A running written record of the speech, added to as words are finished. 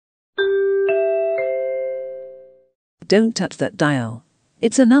don't touch that dial.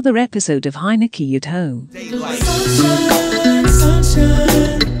 It's another episode of Heinecke at Home. Sunshine,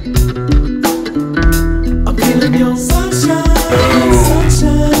 sunshine. I'm feeling your sunshine,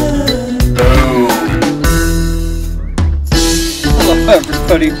 sunshine. Hello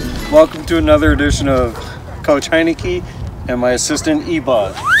everybody, welcome to another edition of Coach Heinecke and my assistant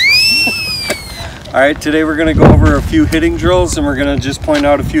E-Bug. Alright, today we're going to go over a few hitting drills and we're going to just point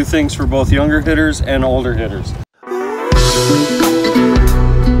out a few things for both younger hitters and older hitters.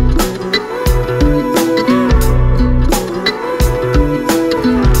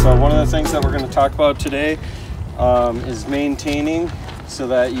 So one of the things that we're going to talk about today is maintaining, so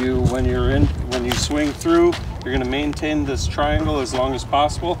that when you swing through, you're going to maintain this triangle as long as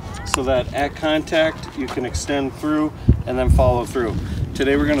possible so that at contact you can extend through and then follow through.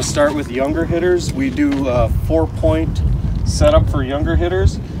 Today we're going to start with younger hitters. We do a 4-point setup for younger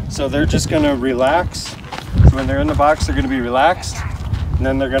hitters. So they're just going to relax. So when they're in the box, they're going to be relaxed. And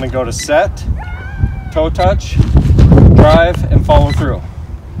then they're going to go to set, toe touch, drive, and follow through.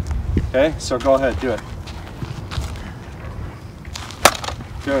 Okay, so go ahead, do it.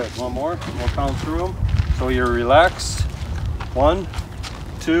 Good, one more, we'll count through them. So you're relaxed. 1,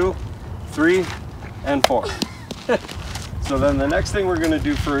 2, 3, and 4. So then the next thing we're going to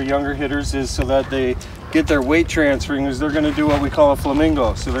do for younger hitters is, so that they get their weight transferring, is they're going to do what we call a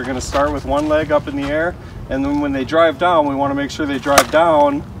flamingo. So they're going to start with one leg up in the air, and then when they drive down, we want to make sure they drive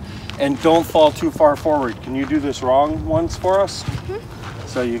down and don't fall too far forward. Can you do this wrong once for us? Mm-hmm.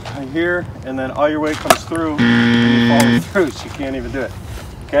 So you come here, and then all your weight comes through, and you follow through, so you can't even do it.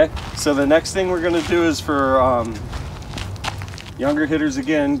 Okay, so the next thing we're going to do is for younger hitters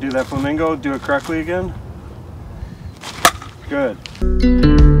again, do that flamingo, do it correctly again. Good.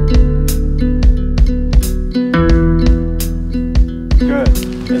 Good.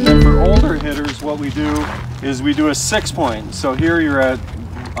 And then for older hitters, what we do is we do a 6-point. So here you're at,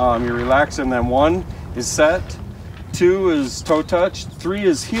 you're relaxed, and then 1 is set, 2 is toe touch, 3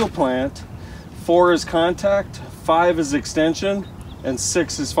 is heel plant, 4 is contact, 5 is extension, and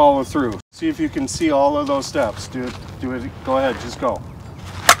 6 is follow through. See if you can see all of those steps. Do it, go ahead, just go.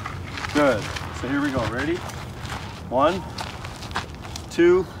 Good. So here we go, ready? 1,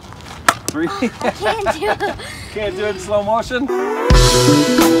 2, 3. I can't do it. Can't do it in slow motion?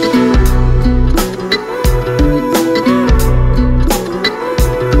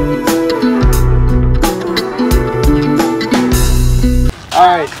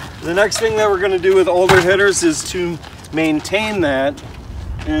 Alright, the next thing that we're going to do with older hitters is to maintain that,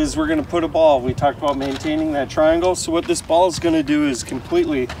 is we're going to put a ball. We talked about maintaining that triangle. So what this ball is going to do is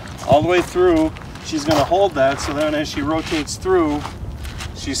completely, all the way through, she's going to hold that, so then as she rotates through,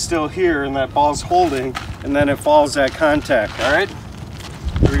 she's still here and that ball's holding, and then it falls at contact. All right,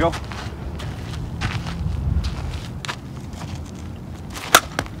 here we go.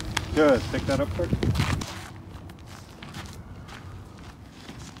 Good, pick that up quick.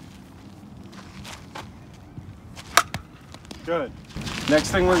 Good.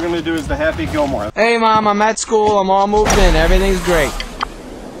 Next thing we're going to do is the Happy Gilmore. Hey Mom, I'm at school, I'm all moved in, everything's great.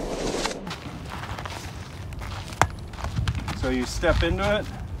 So you step into it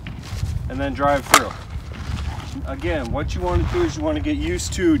and then drive through. Again, what you want to do is you want to get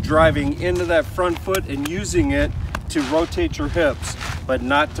used to driving into that front foot and using it to rotate your hips, but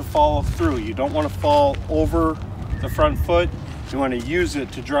not to follow through. You don't want to fall over the front foot. You want to use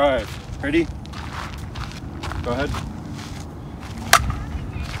it to drive. Ready? Go ahead.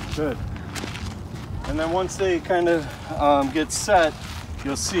 Good. And then once they kind of get set,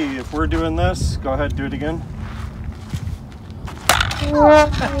 you'll see if we're doing this, go ahead, do it again. And then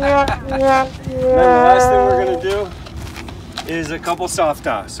the last thing we're going to do is a couple soft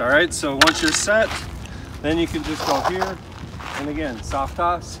toss. All right, so once you're set, then you can just go here, and again, soft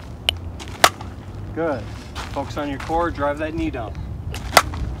toss. Good. Focus on your core, drive that knee down.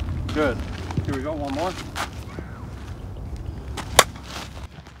 Good. Here we go, one more.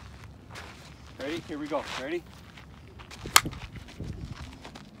 Ready? Here we go. Ready?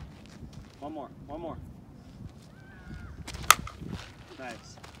 One more. One more.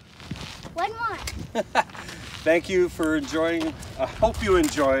 Nice. One more. Thank you for enjoying. I hope you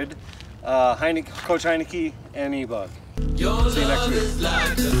enjoyed Coach Heinecke and E-Bug. See you next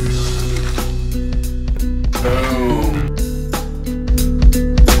week.